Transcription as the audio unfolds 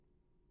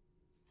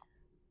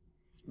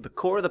The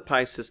core of the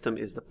Pi system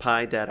is the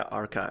Pi Data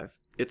Archive.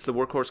 It's the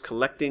workhorse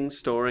collecting,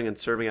 storing, and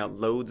serving out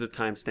loads of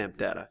timestamp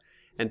data.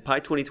 And Pi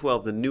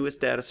 2012, the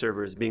newest data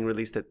server, is being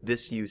released at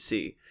this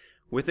UC.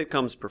 With it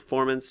comes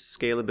performance,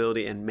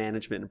 scalability, and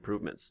management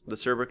improvements. The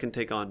server can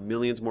take on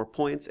millions more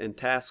points, and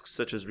tasks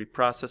such as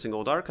reprocessing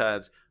old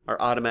archives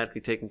are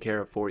automatically taken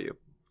care of for you.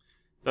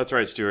 That's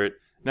right, Stuart.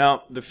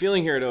 Now, the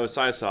feeling here at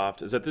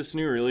OSIsoft is that this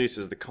new release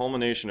is the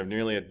culmination of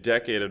nearly a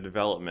decade of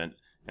development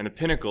and the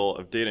pinnacle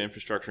of data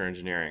infrastructure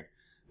engineering.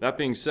 That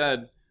being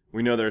said,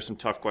 we know there are some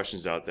tough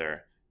questions out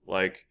there,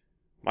 like,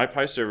 my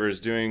Pi server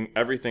is doing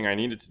everything I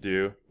need it to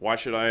do, why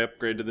should I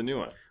upgrade to the new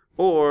one?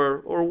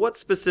 Or what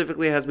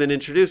specifically has been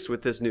introduced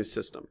with this new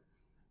system?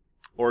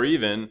 Or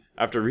even,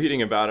 after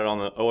reading about it on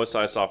the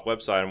OSIsoft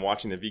website and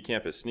watching the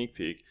vCampus sneak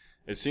peek,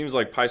 it seems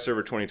like Pi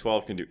Server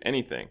 2012 can do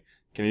anything.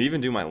 Can it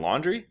even do my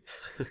laundry?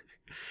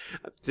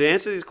 To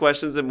answer these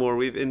questions and more,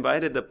 we've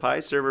invited the Pi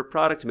Server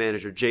product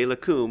manager, Jay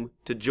Lakumb,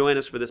 to join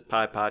us for this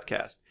Pi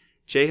podcast.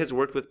 Jay has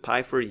worked with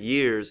Pi for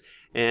years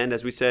and,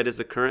 as we said, is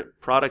the current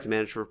product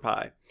manager for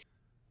Pi.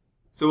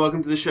 So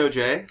welcome to the show,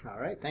 Jay. All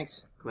right,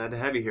 thanks. Glad to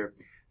have you here.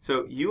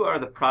 So you are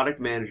the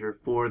product manager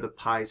for the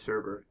Pi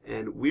server,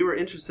 and we were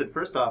interested,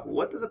 first off,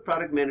 what does a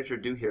product manager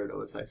do here at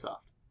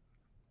OSIsoft?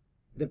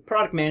 The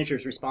product manager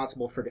is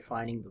responsible for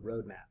defining the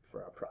roadmap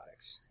for our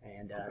products.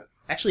 And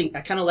actually,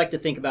 I kind of like to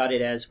think about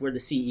it as we're the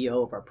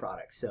CEO of our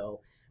product. So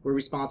we're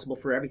responsible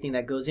for everything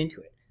that goes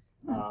into it.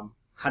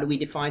 How do we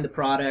define the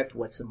product?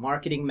 What's the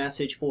marketing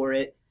message for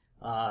it?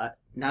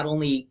 Not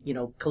only,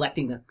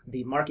 collecting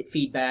the market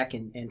feedback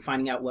and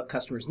finding out what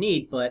customers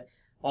need, but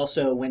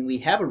also when we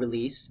have a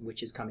release,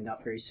 which is coming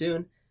up very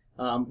soon,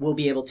 we'll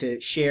be able to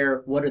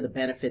share what are the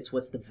benefits,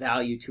 what's the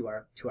value to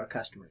our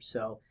customers.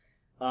 So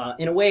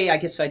in a way, I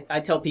guess I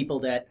tell people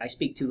that I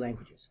speak two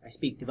languages. I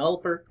speak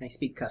developer and I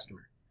speak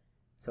customer.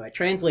 So I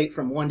translate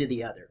from one to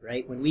the other,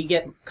 right? When we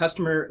get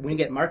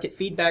market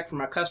feedback from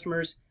our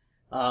customers,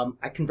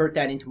 I convert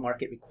that into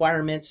market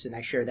requirements, and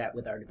I share that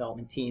with our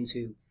development teams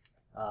who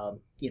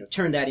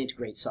turn that into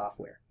great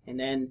software. And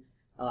then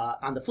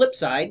on the flip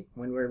side,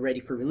 when we're ready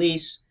for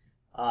release,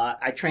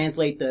 I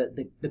translate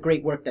the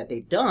great work that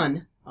they've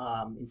done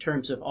in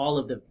terms of all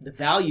of the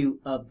value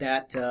of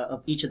that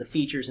of each of the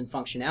features and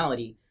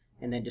functionality,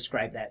 and then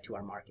describe that to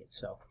our market.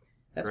 So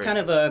that's Great. kind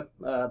of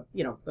a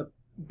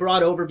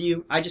broad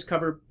overview. I just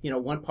cover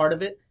one part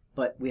of it,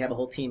 but we have a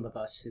whole team of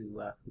us who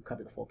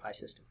cover the full Pi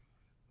system.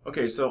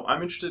 Okay, so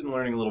I'm interested in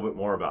learning a little bit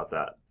more about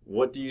that.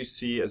 What do you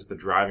see as the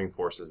driving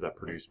forces that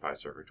produce Pi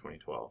Server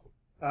 2012?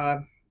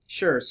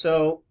 Sure.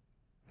 So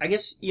I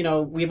guess,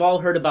 we've all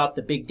heard about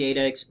the big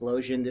data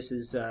explosion. This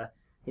is,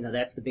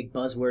 that's the big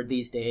buzzword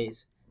these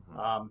days.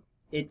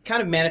 It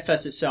kind of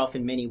manifests itself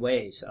in many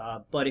ways.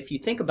 But if you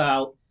think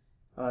about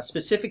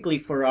specifically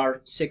for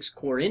our 6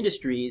 core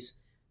industries,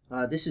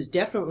 this is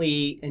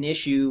definitely an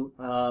issue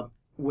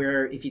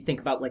where if you think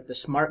about like the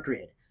smart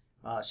grid,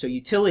 so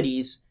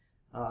utilities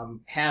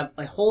have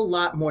a whole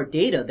lot more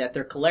data that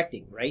they're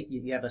collecting, right?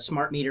 You have a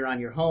smart meter on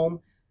your home.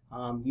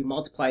 You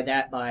multiply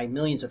that by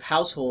millions of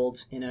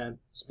households in a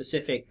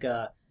specific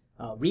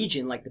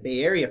region, like the Bay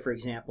Area, for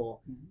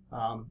example.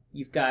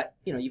 You've got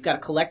to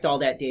collect all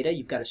that data.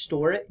 You've got to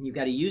store it, and you've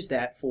got to use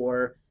that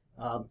for,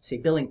 say,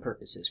 billing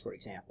purposes, for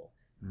example.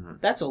 Mm-hmm.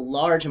 That's a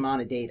large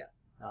amount of data.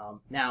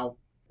 Now,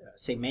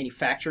 say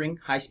manufacturing,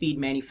 high-speed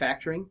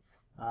manufacturing.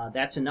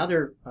 That's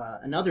another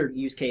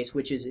use case,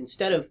 which is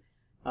instead of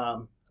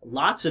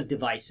lots of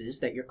devices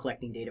that you're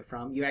collecting data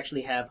from, you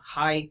actually have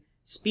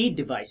high-speed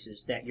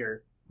devices that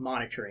you're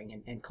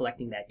monitoring and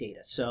collecting that data.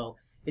 So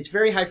it's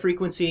very high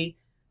frequency.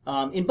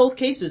 In both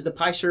cases, the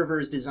Pi server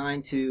is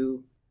designed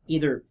to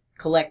either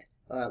collect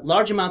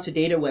large amounts of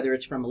data, whether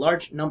it's from a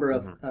large number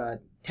of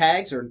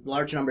tags or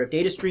large number of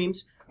data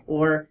streams,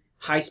 or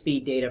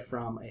high-speed data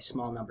from a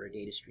small number of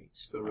data streams.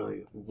 So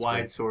really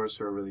wide source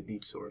or a really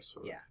deep source.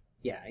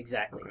 Yeah,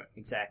 exactly. Okay.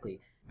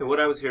 Exactly. And what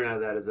I was hearing out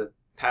of that is that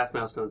past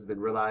milestones have been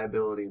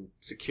reliability and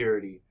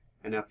security,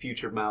 and now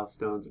future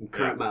milestones and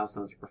current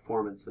milestones are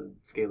performance and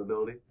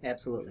scalability.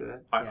 Absolutely.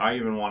 I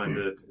even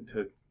wanted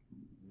to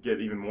get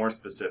even more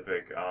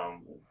specific.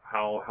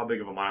 How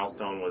big of a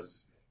milestone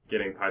was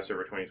getting Pi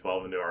Server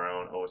 2012 into our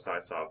own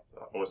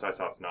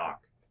OSIsoft's NOC?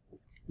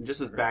 And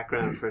just as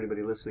background for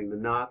anybody listening, the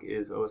NOC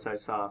is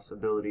OSIsoft's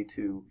ability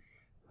to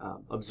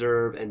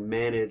observe and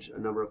manage a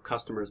number of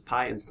customers'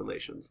 Pi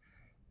installations.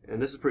 And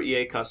this is for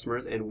EA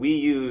customers, and we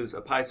use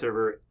a Pi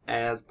server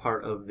as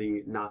part of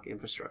the NOC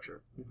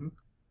infrastructure. Mm-hmm.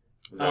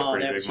 Is that a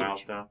pretty big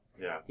milestone?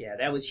 Yeah. Yeah,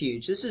 that was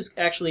huge. This is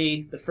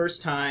actually the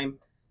first time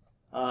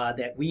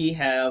that we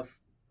have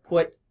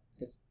put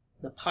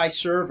the Pi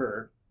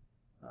server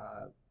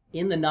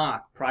in the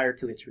NOC prior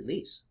to its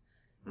release.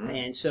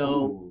 And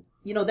so,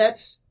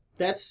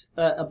 that's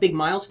a big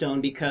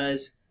milestone,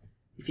 because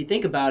if you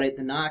think about it,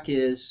 the NOC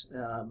is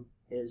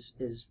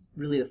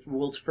really the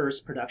world's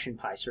first production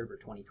Pi server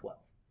 2012.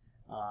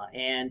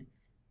 And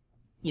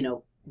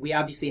we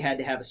obviously had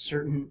to have a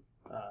certain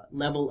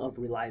level of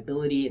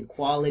reliability and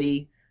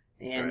quality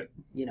and,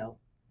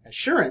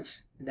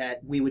 assurance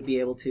that we would be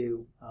able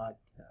to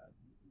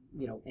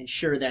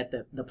ensure that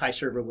the Pi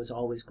server was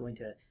always going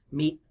to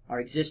meet our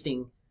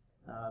existing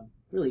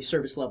really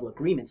service level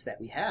agreements that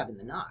we have in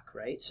the NOC,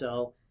 right?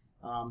 So,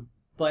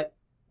 but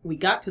we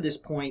got to this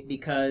point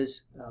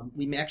because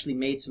we actually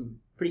made some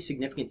pretty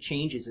significant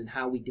changes in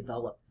how we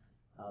develop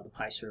the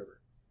Pi server.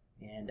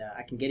 And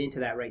I can get into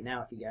that right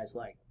now if you guys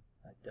like.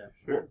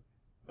 But,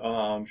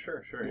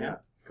 Sure. Sure. Yeah.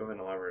 Go ahead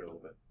and elaborate a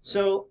little bit.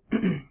 So,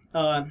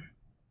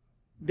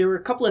 there were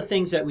a couple of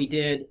things that we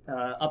did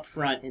up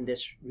front in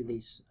this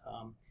release.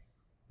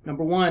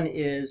 Number one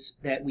is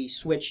that we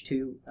switched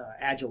to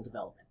agile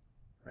development,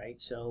 right?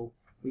 So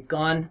we've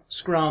gone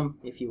Scrum,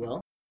 if you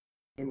will,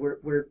 and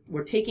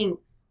we're taking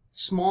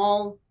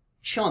small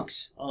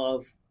chunks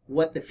of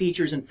what the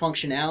features and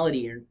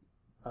functionality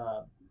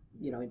are,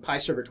 in Pi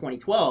Server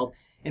 2012,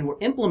 and we're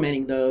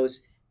implementing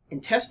those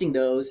and testing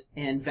those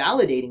and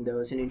validating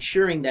those and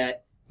ensuring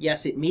that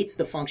yes, it meets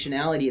the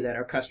functionality that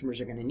our customers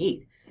are going to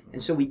need.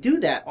 And so we do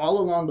that all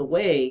along the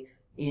way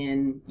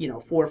in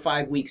 4 or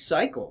 5 week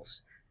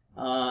cycles.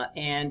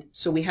 And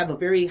so we have a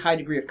very high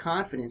degree of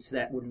confidence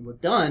that when we're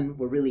done,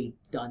 we're really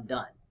done.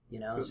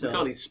 So we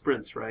call these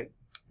sprints, right?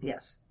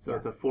 Yes. So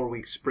it's a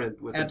 4-week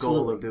sprint with Absolutely.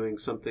 the goal of doing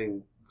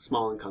something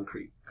small and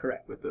concrete.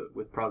 Correct.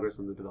 With progress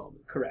in the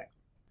development. Correct.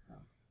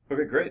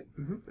 Okay, great.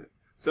 Mm-hmm.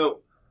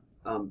 So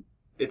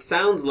it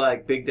sounds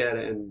like big data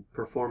and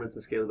performance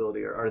and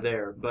scalability are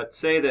there, but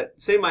say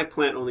my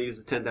plant only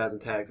uses 10,000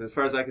 tags, and as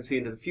far as I can see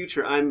into the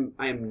future, I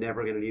am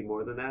never going to need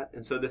more than that.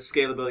 And so this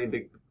scalability and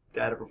big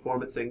data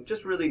performance thing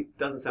just really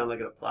doesn't sound like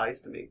it applies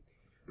to me.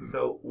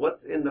 So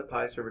what's in the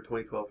Pi Server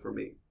 2012 for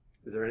me?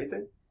 Is there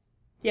anything?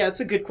 Yeah,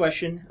 it's a good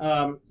question.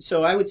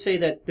 So I would say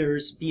that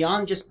there's,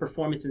 beyond just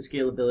performance and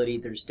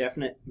scalability, there's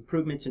definite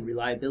improvements in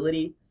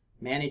reliability,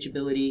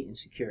 manageability, and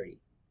security.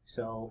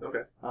 So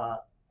Okay.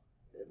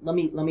 let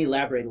me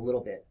elaborate a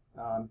little bit.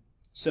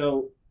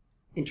 So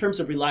in terms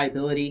of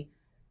reliability,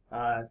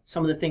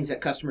 some of the things that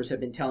customers have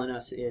been telling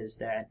us is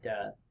that,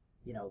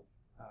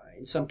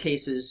 in some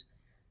cases,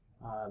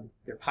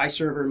 their Pi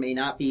server may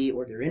not be,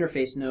 or their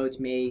interface nodes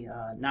may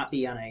not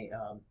be on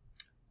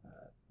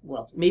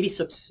maybe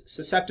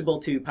susceptible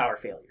to power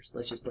failures.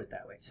 Let's just put it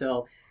that way.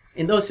 So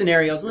in those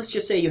scenarios, let's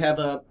just say you have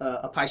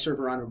a Pi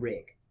server on a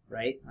rig,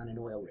 right? On an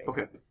oil rig.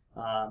 Okay.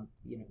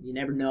 You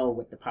never know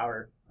what the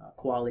power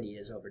quality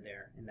is over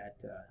there in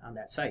that on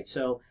that site.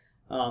 So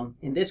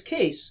in this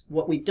case,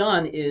 what we've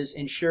done is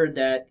ensured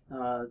that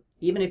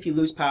even if you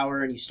lose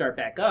power and you start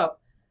back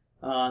up,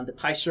 the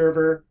Pi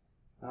server,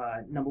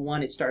 number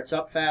one, it starts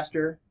up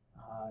faster,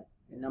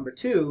 and number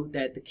two,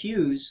 that the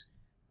queues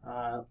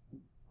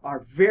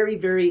are very,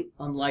 very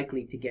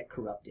unlikely to get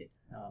corrupted.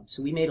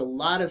 So we made a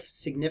lot of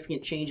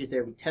significant changes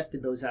there. We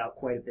tested those out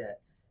quite a bit.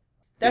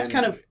 That's And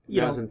kind of,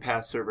 as in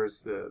past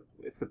servers,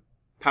 if the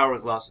power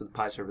is lost to the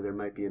Pi server, there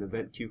might be an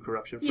event queue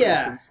corruption, for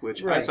Yeah, instance,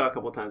 which I right. saw a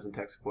couple of times in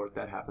tech support.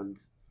 That happened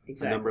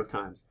Exactly. a number of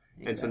times.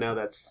 And so Exactly. now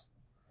that's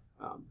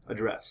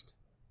addressed.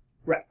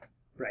 Right.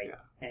 Yeah.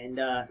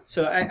 And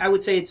so I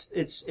would say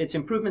it's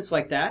improvements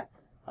like that.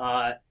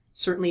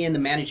 Certainly in the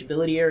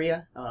manageability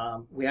area,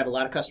 we have a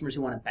lot of customers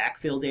who want to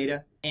backfill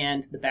data,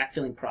 and the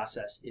backfilling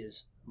process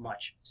is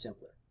much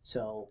simpler.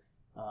 So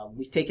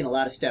we've taken a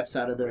lot of steps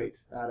out of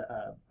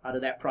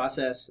that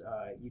process.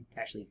 You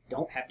actually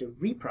don't have to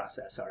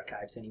reprocess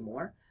archives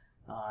anymore,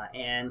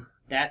 and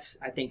that's,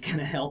 I think, going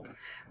to help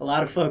a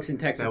lot of folks in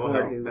tech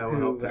support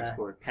who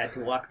had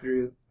to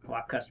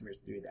walk customers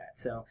through that.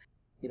 So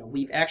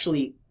we've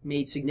actually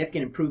made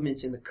significant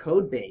improvements in the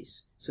code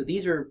base. So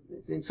these are,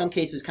 in some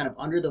cases, kind of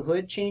under the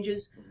hood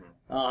changes,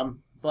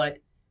 but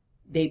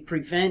they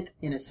prevent,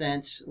 in a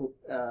sense,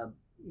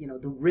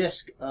 the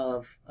risk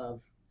of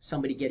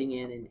somebody getting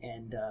in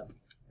and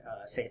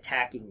say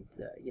attacking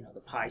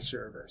the Pi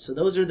server. So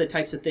those are the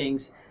types of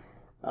things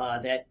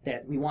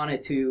that we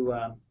wanted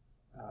to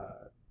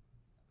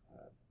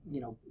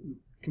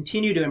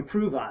continue to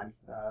improve on: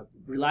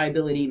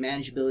 reliability,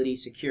 manageability,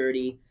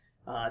 security.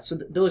 So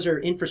those are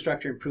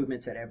infrastructure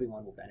improvements that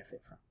everyone will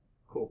benefit from.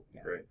 Cool.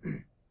 Yeah.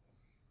 Great.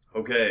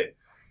 Okay,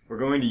 we're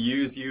going to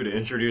use you to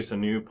introduce a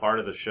new part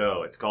of the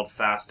show. It's called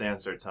Fast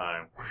Answer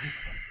Time.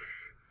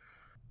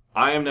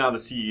 I am now the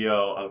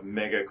CEO of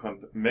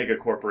Mega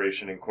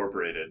Corporation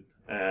Incorporated,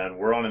 and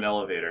we're on an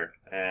elevator,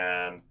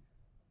 and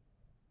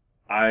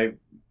I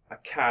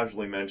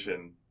casually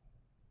mentioned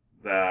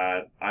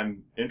that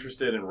I'm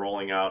interested in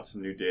rolling out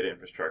some new data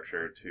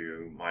infrastructure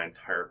to my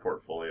entire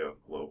portfolio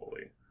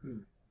globally.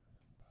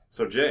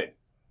 So Jay,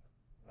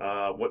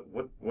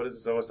 what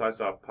is this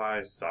OSIsoft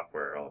Pi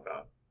software all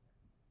about?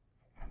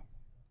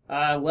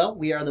 Well,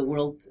 we are the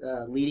world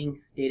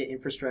leading data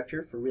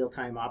infrastructure for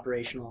real-time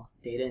operational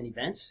data and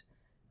events.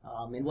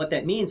 And what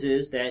that means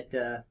is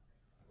that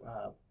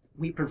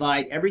we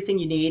provide everything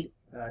you need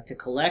to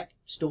collect,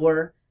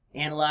 store,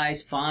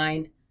 analyze,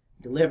 find,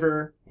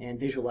 deliver, and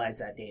visualize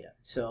that data.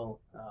 So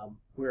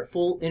we're a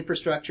full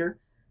infrastructure.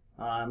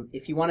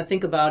 If you want to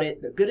think about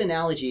it, the good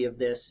analogy of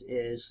this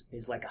is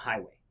like a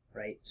highway,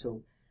 right?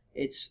 So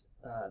it's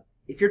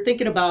if you're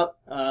thinking about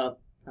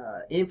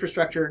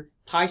infrastructure,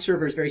 Pi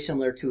server is very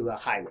similar to a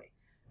highway.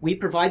 we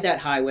provide that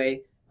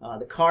highway.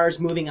 The cars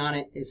moving on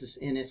it is,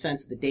 in a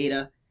sense, the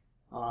data.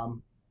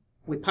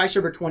 With Pi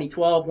Server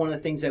 2012, one of the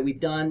things that we've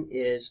done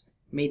is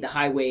made the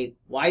highway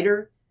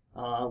wider.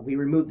 We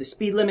removed the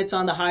speed limits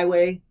on the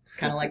highway,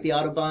 kind of like the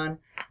Autobahn.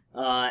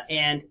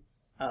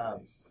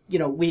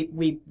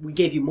 We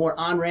gave you more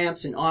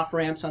on-ramps and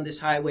off-ramps on this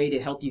highway to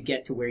help you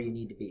get to where you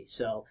need to be.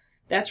 So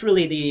that's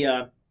really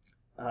the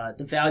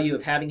value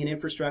of having an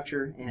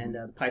infrastructure, and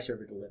the Pi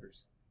Server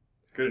delivers.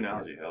 Good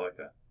analogy. I like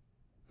that.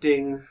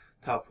 Ding.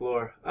 Top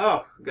floor.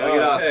 Oh, gotta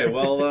get off. Okay,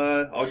 well,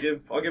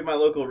 I'll give my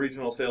local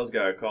regional sales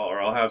guy a call, or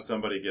I'll have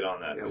somebody get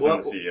on that. Because I'm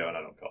the CEO and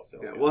I don't call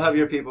sales. Yeah, we'll have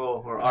your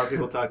people, or our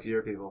people, talk to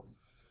your people.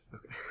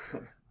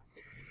 Okay.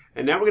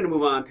 And now we're going to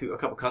move on to a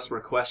couple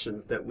customer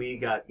questions that we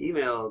got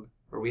emailed,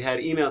 or we had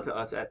emailed to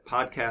us at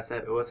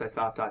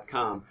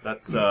podcast@OSIsoft.com.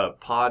 That's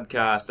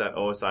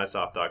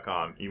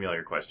podcast@OSIsoft.com. Email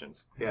your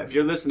questions. Yeah, if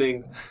you're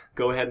listening,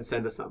 go ahead and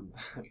send us some.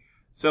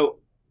 So,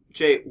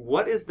 Jay,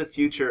 what is the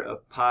future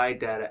of Pi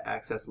data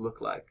access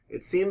look like?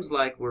 It seems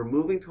like we're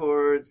moving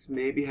towards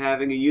maybe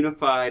having a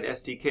unified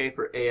SDK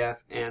for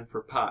AF and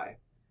for Pi.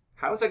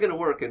 How is that going to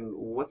work, and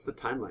what's the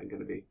timeline going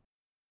to be?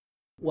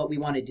 What we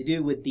wanted to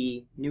do with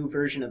the new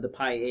version of the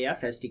Pi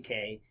AF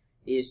SDK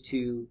is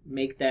to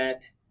make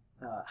that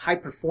high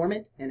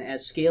performant and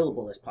as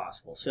scalable as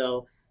possible.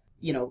 So,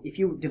 if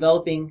you're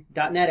developing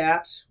 .NET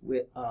apps,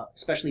 with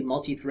especially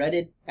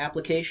multi-threaded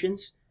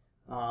applications,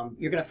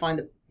 you're going to find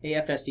the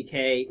AF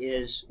SDK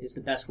is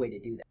the best way to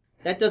do that.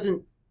 That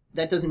doesn't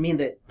mean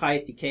that Pi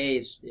SDK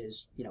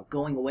is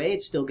going away.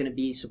 It's still going to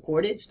be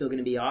supported, still going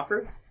to be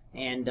offered,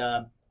 and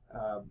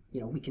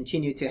we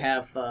continue to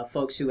have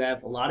folks who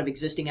have a lot of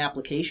existing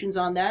applications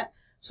on that.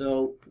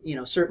 So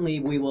certainly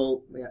we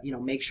will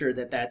make sure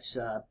that that's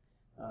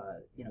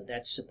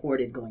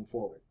supported going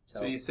forward.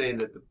 So you're saying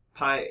that the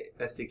Pi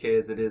SDK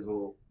as it is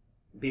will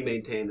be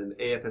maintained, and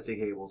the AF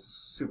SDK will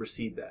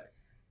supersede that?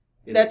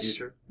 The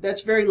future?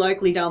 That's very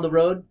likely down the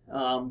road.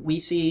 We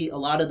see a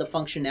lot of the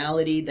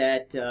functionality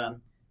that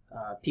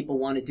people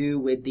want to do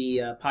with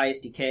the Pi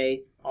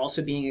SDK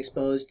also being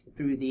exposed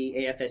through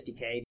the AF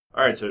SDK.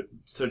 All right, so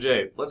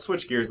Jay, let's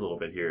switch gears a little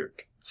bit here.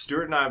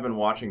 Stuart and I have been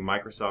watching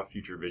Microsoft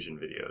Future Vision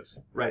videos.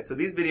 Right, so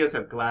these videos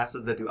have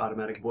glasses that do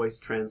automatic voice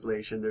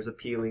translation. There's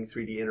appealing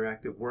 3D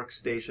interactive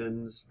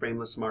workstations,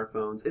 frameless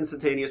smartphones,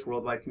 instantaneous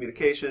worldwide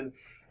communication,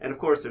 and of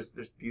course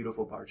there's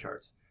beautiful bar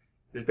charts.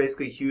 There's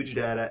basically huge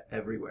data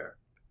everywhere.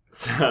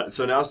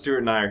 So now Stuart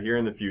and I are here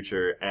in the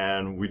future,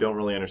 and we don't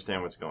really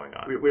understand what's going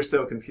on. We're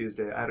so confused,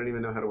 Jay. I don't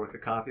even know how to work a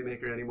coffee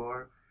maker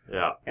anymore.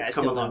 Yeah. It's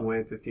come a long way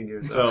in 15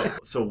 years.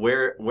 So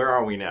where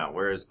are we now?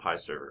 Where is Pi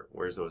Server?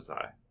 Where's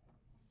OSI?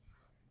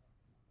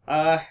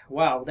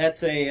 Wow,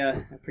 that's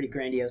a pretty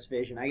grandiose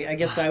vision. I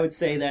guess I would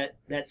say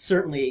that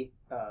certainly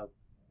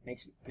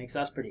makes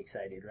us pretty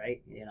excited,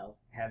 right?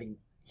 Having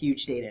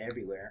huge data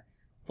everywhere,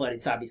 but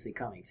it's obviously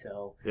coming.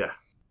 So yeah.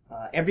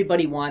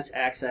 Everybody wants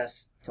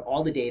access to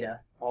all the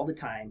data all the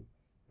time,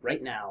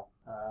 right now.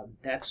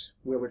 That's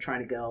where we're trying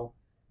to go.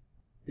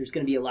 There's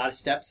going to be a lot of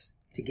steps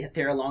to get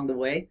there along the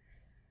way.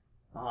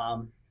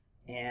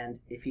 And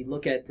if you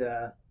look at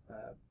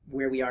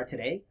where we are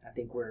today, I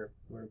think we're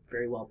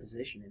very well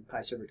positioned. And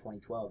Pi Server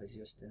 2012 is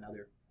just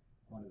another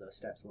one of those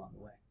steps along the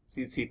way.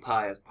 So you'd see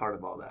Pi as part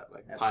of all that.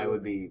 Like Absolutely. Pi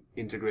would be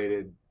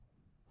integrated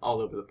all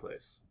over the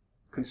place.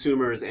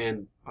 Consumers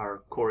and our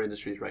core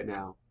industries right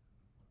now.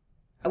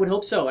 I would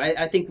hope so.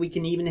 I think we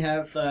can even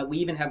have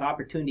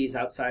opportunities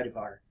outside of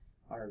our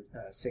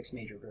 6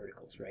 major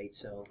verticals, right?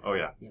 So oh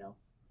yeah.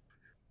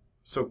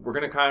 So we're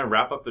going to kind of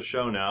wrap up the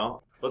show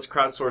now. Let's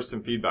crowdsource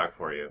some feedback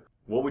for you.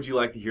 What would you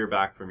like to hear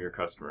back from your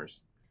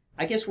customers?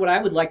 I guess what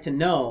I would like to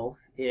know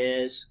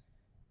is,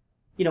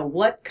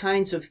 what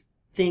kinds of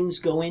things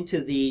go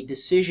into the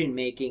decision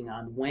making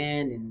on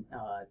when and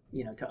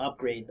to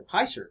upgrade the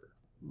Pi server.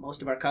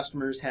 Most of our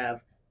customers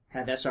have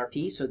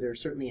SRP, so they're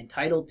certainly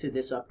entitled to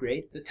this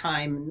upgrade. A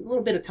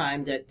little bit of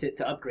time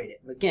to upgrade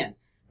it. Again,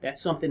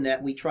 that's something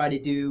that we try to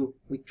do.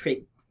 We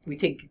take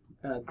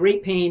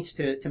great pains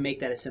to make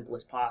that as simple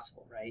as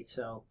possible, right?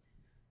 So,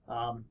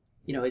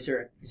 is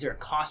there a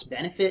cost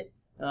benefit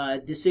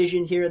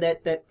decision here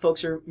that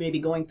folks are maybe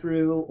going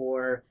through,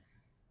 or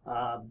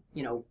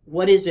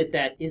what is it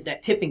that is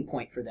that tipping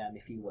point for them,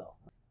 if you will?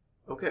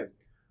 Okay.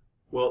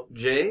 Well,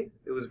 Jay,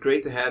 it was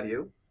great to have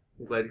you.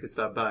 I'm glad you could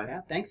stop by.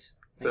 Yeah, thanks.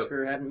 Thanks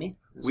for having me.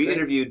 We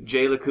interviewed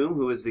Jay Lakumb,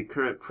 who is the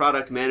current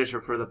product manager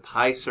for the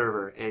Pi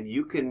server, and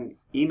you can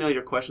email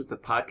your questions to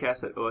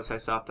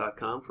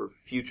podcast@OSIsoft.com for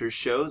future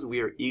shows. We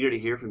are eager to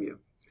hear from you.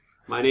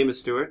 My name is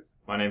Stuart.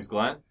 My name's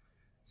Glenn.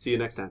 See you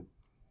next time.